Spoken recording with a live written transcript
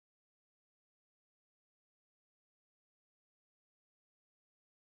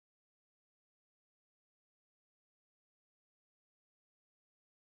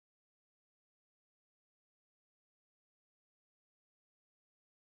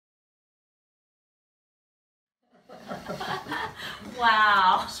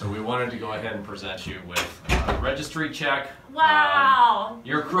Wow. So we wanted to go ahead and present you with a registry check. Wow.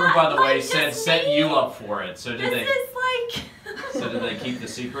 Your crew, by the way, set you up for it. So did this is like... So did they keep the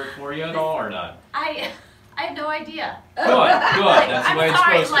secret for you at all or not? I have no idea. Good, good. That's the way it's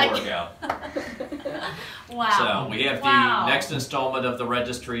supposed to work out. Wow. So we have the next installment of the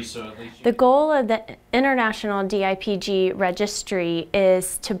registry. So at least the goal of the International DIPG Registry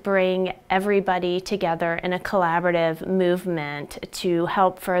is to bring everybody together in a collaborative movement to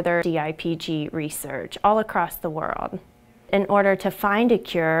help further DIPG research all across the world. In order to find a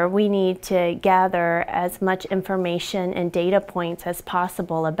cure, we need to gather as much information and data points as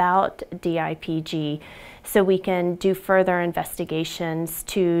possible about DIPG so we can do further investigations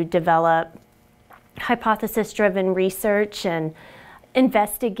to develop hypothesis-driven research and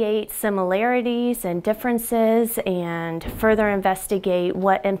investigate similarities and differences and further investigate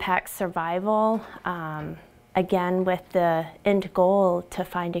what impacts survival, again with the end goal to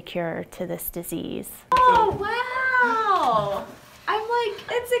find a cure to this disease. Oh, wow! I'm like,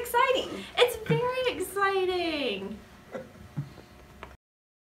 it's exciting. It's very exciting.